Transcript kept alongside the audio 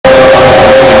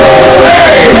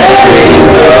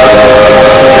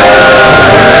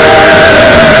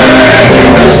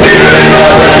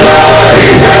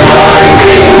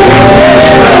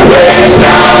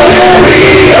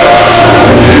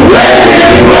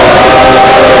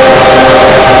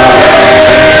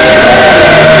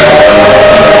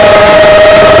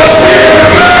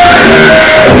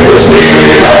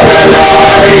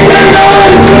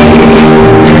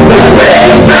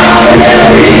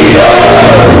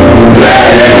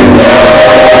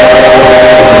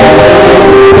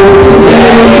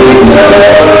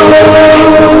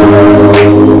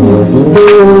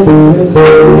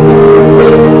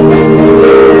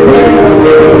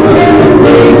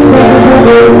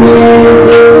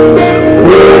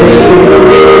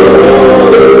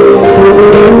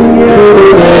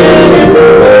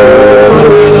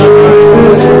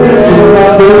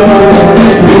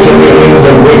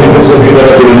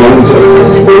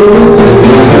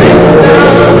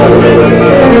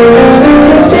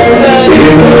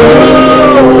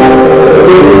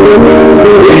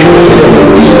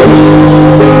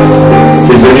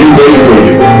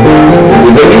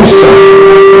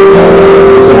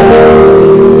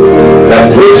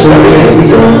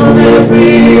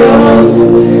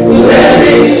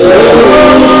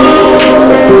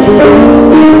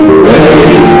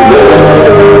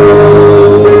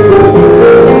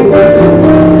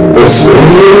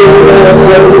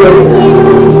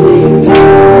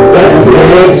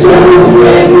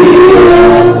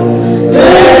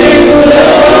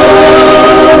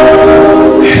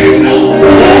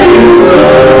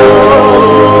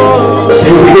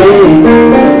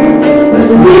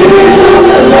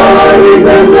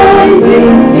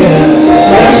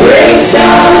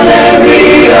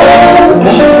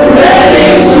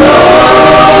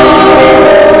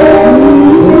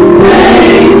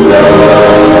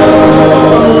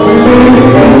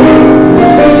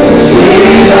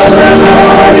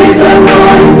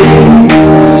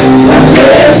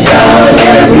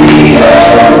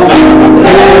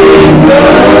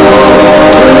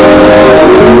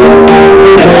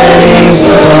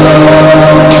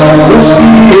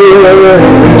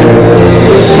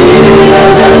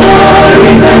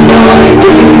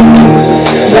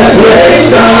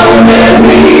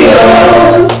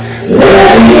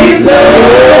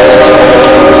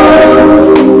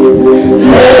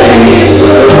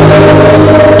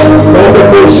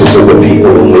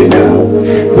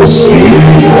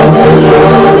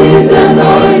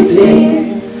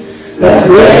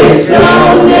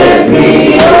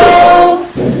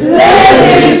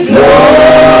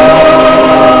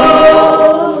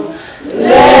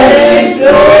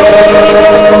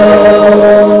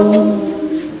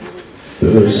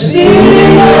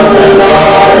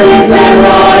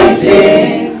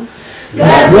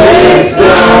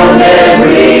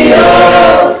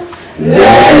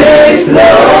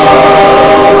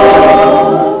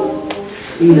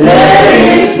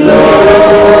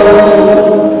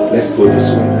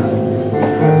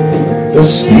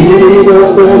Spirit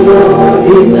of the Lord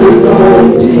is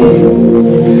anointing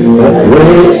that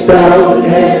breaks down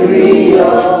every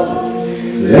yoke.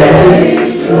 Let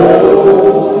it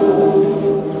flow.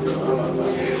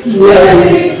 Let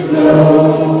it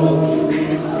flow.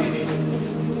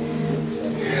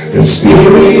 The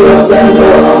Spirit of the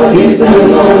Lord is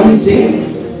anointing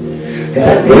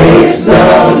that breaks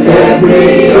down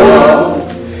every yoke.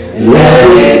 Let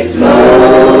it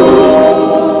flow.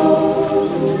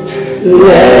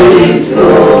 Let it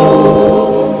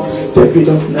flow. Step it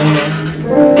up now.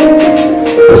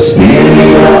 The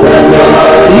Spirit of the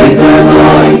Lord is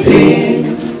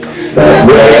anointing that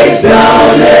breaks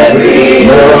down every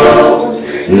yoke.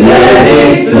 Let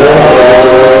it flow.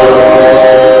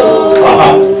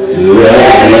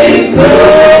 Let it flow.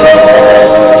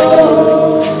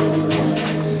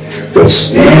 The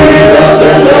Spirit of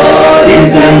the Lord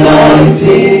is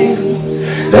anointing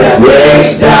that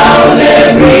breaks down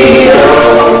every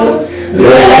yoke.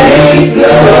 Let it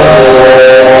flow.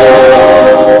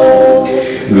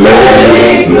 Let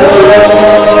it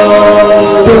flow.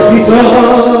 Step it up.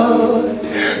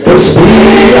 The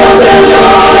Spirit of the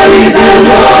Lord is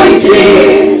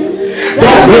anointing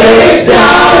that breaks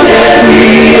down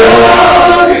every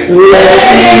yoke.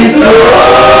 Let it flow.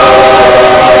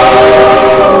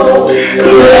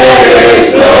 Let it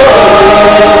flow.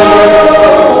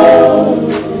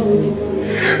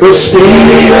 The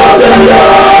Spirit of the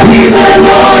Lord is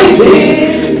anointing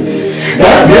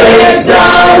that breaks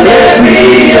down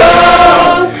every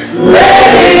yoke.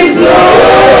 Let it flow.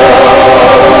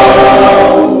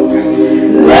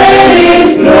 Let it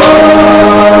flow.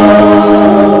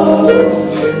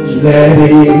 Let it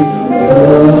flow.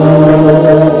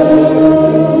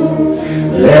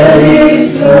 Let it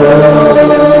flow.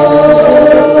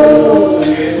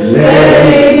 Let it flow. Let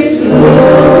it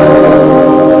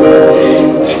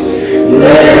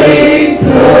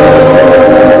flow.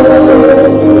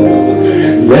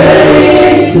 Let it flow. Let it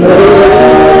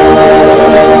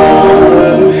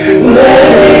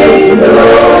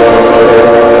flow.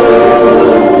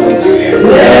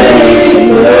 Let it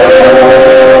flow.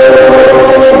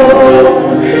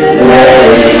 Let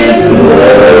it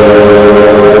flow.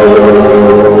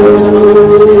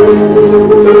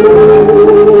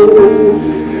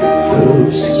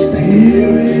 The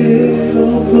Spirit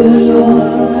of the Lord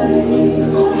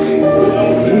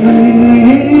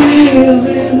is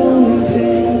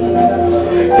anointing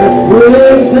that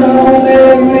breaks down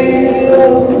every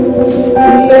yoke.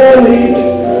 Let it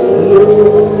flow.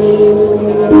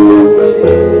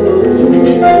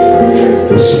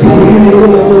 The Spirit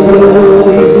of the Lord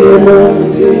is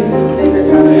anointing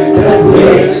that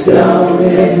breaks down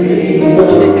every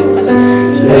yoke.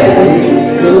 Let it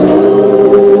flow.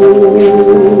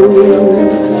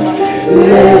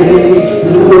 Let it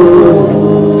flow.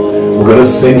 We're gonna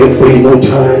sing it 3 more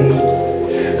times.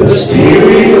 The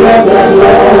Spirit of the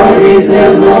Lord is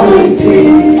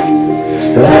anointing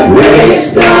that breaks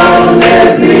down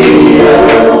every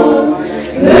yoke.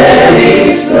 Let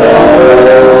it flow.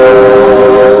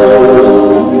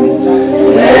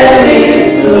 Let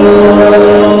it flow.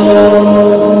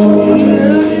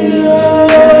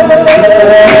 The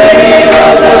Spirit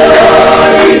of the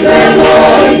Lord is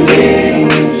anointing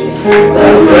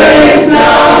that breaks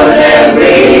down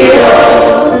every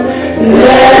yoke.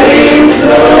 Let it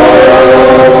flow.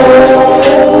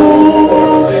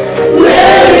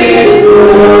 Let it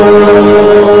flow.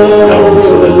 Now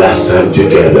for the last time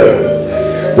together.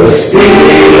 The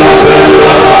Spirit of the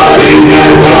Lord is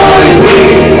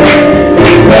anointing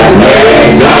that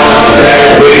breaks down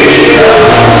every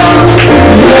yoke.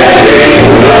 Let it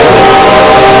flow.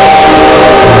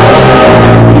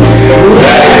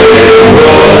 Let it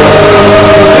flow.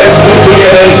 Let's put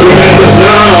together instrumentals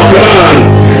now. Come on.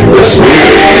 The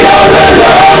Spirit of the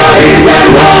Lord is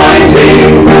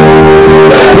anointing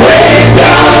that breaks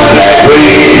down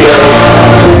every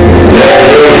yoke. Let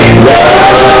it flow.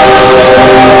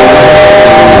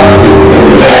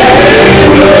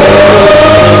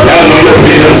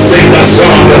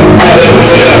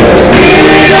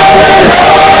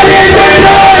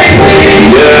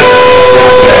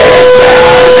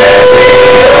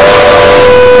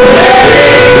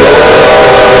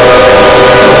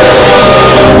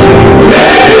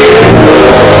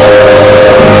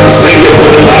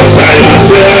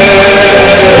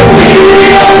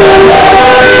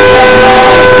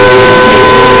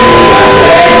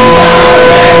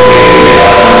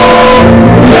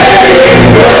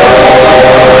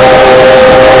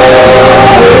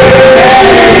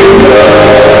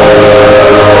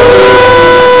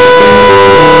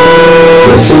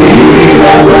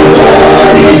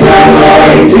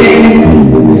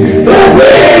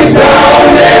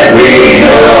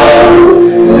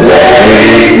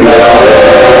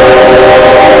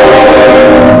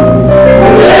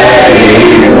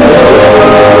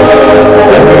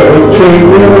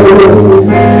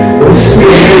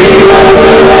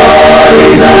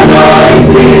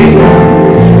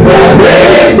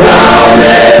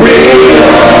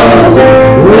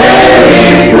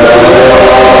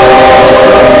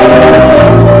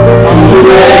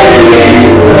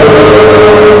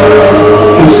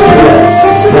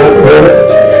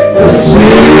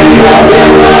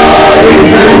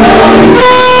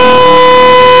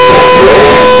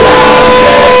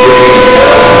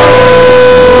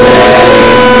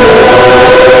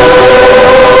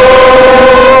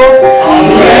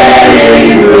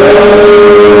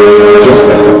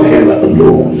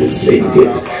 Sing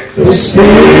it. The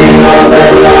Spirit of the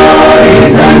Lord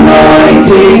is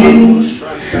anointing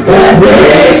that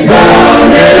breaks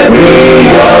down every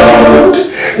yoke.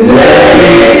 Let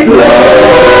it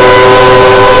flow.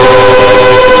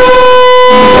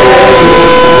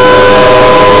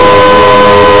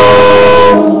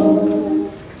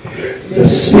 The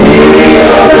Spirit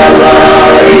of the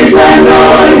Lord is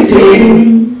anointing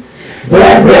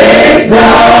that breaks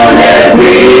down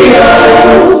every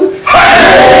yoke.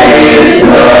 Let it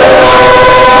flow.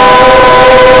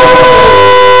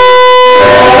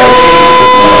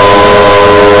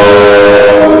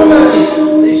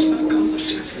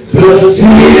 The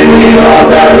Spirit of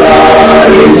the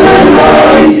Lord is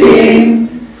anointing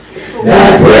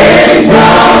that breaks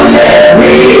down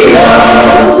every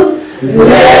yoke.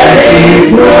 Let it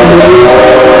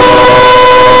flow.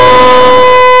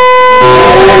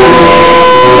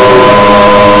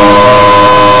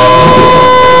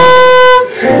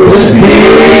 The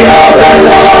Spirit of the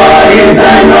Lord is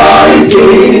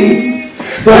anointing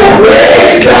that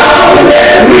breaks down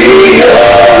every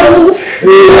yoke.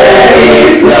 Let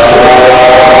it flow.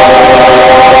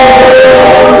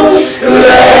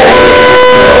 Let it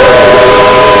flow.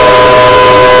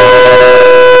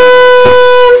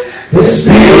 The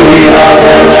Spirit of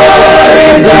the Lord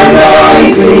is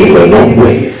anointing the one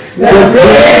way that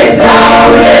breaks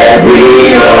down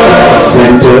every yoke.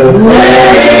 Center.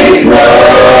 Let it flow.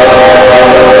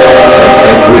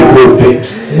 Every pulpit.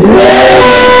 Let it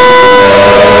flow.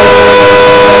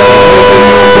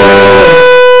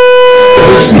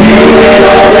 The Spirit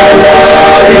of the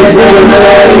Lord is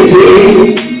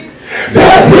anointing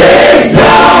that breaks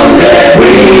down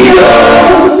every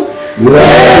yoke.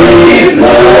 Let it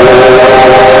flow.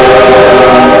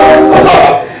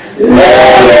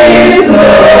 Let it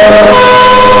flow.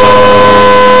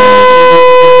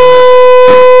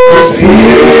 The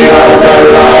Spirit of the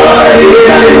Lord is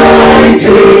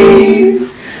anointing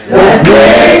that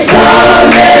breaks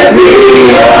down every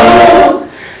yoke.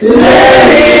 Let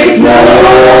it flow.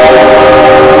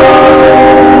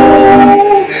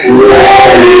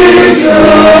 Let it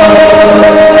flow.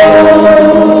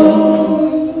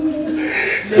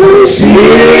 The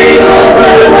Spirit of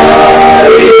the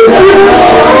Lord is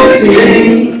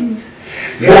anointing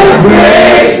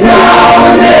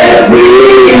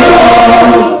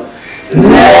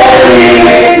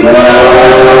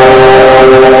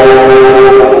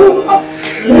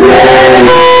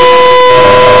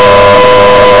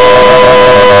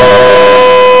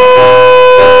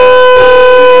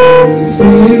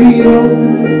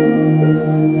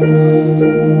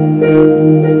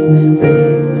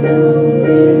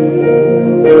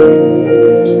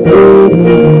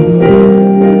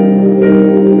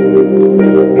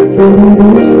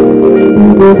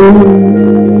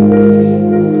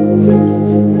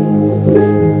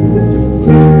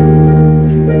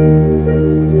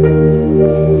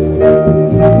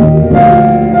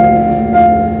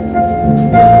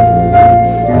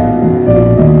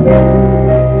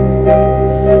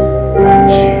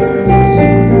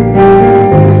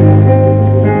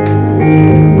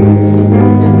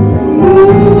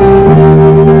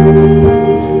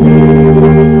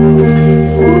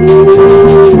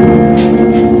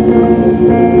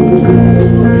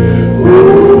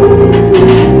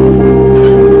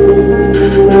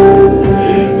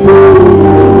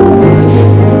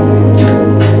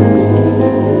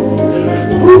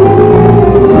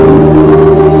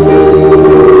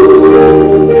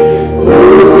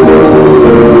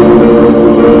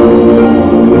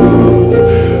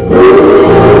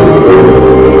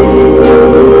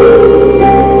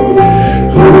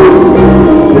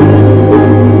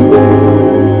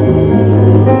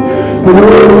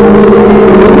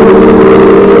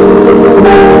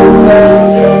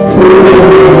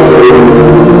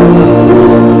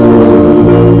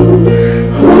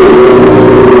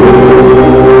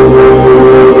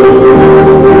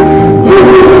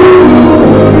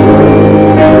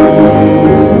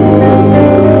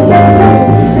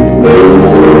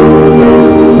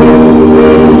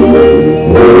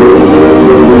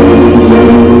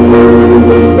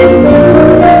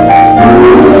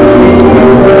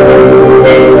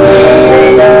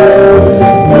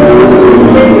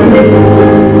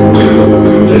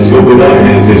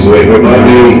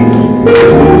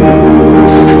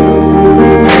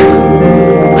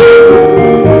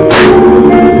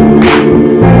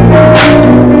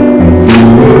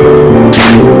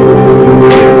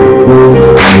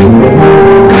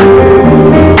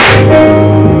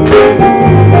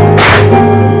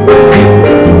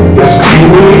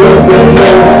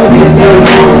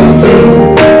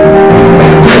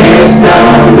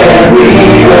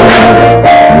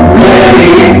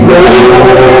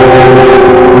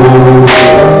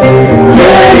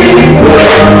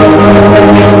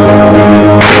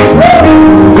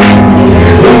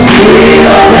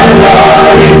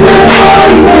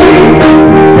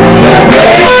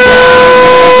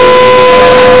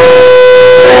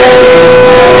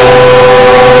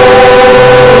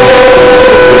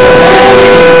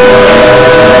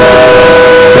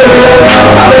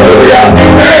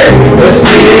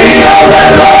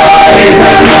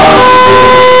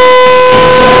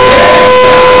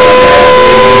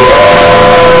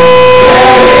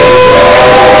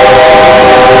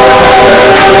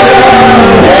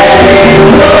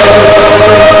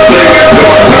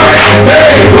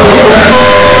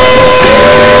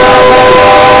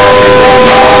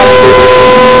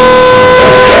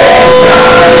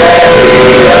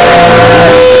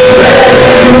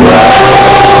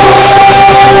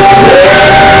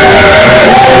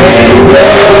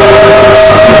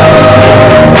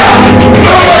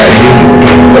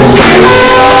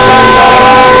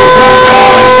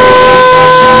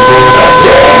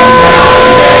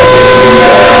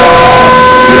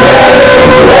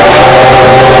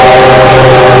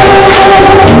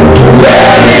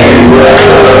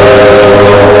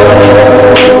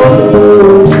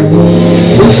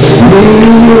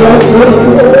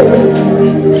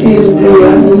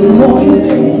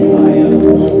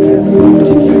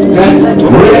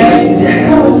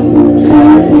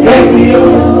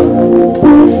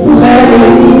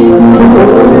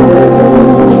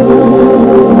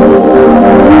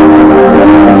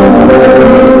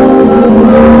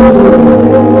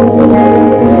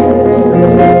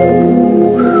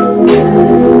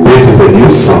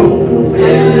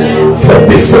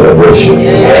celebration.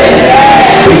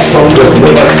 This song was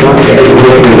never sung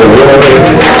anywhere in the world.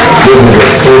 This is a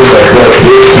song that God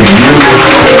gave to you.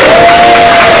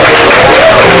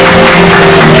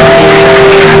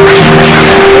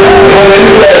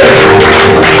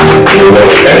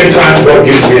 Anytime God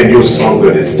gives me a new song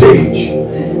on the stage,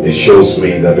 it shows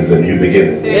me that it's a new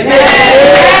beginning.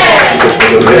 So for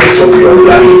the rest of your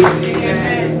life,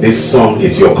 this song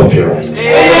is your copyright.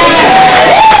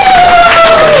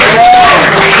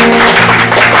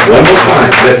 One more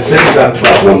time, let's sing that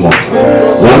track one more time.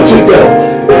 1, 2, go.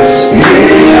 The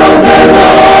Spirit of the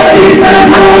Lord is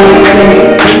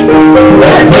anointing,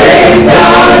 that breaks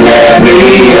down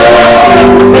every yoke.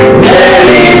 Let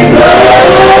it flow.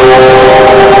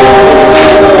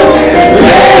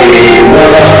 Let it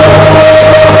flow.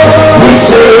 We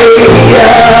say,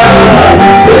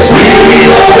 yeah, the Spirit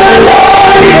of the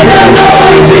Lord is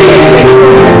anointing,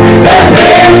 that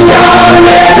breaks down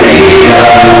every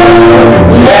yoke.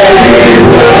 Let it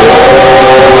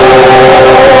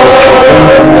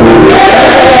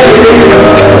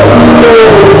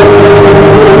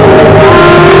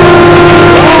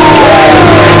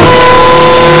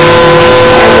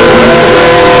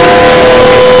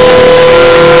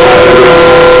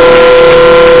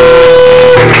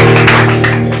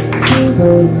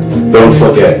Don't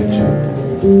forget,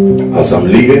 as I'm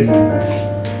leaving,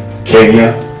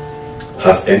 Kenya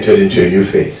has entered into a new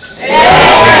phase.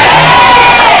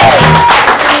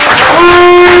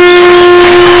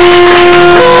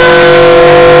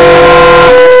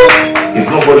 It's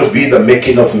not going to be the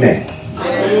making of men,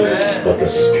 but the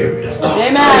Spirit of God.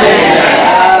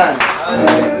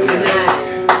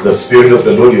 The Spirit of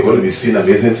the Lord, you're going to be seeing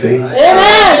amazing things.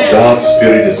 God's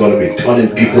Spirit is going to be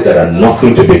turning people that are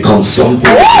nothing to become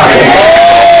something.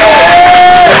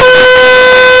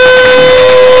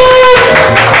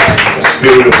 The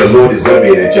Spirit of the Lord is going to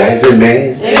be energizing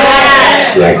men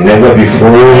like never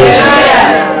before.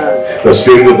 The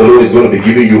Spirit of the Lord is going to be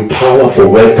giving you power for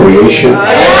wealth creation.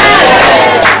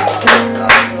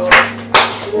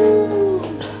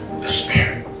 The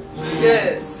Spirit.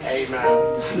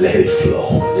 Let it flow.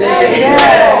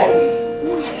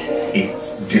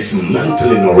 It's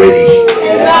dismantling already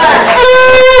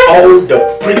all the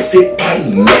principal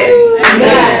men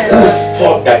who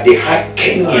thought that they had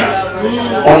Kenya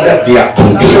under their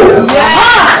control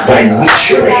by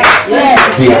witchery.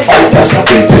 Their altars have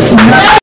been dismantled.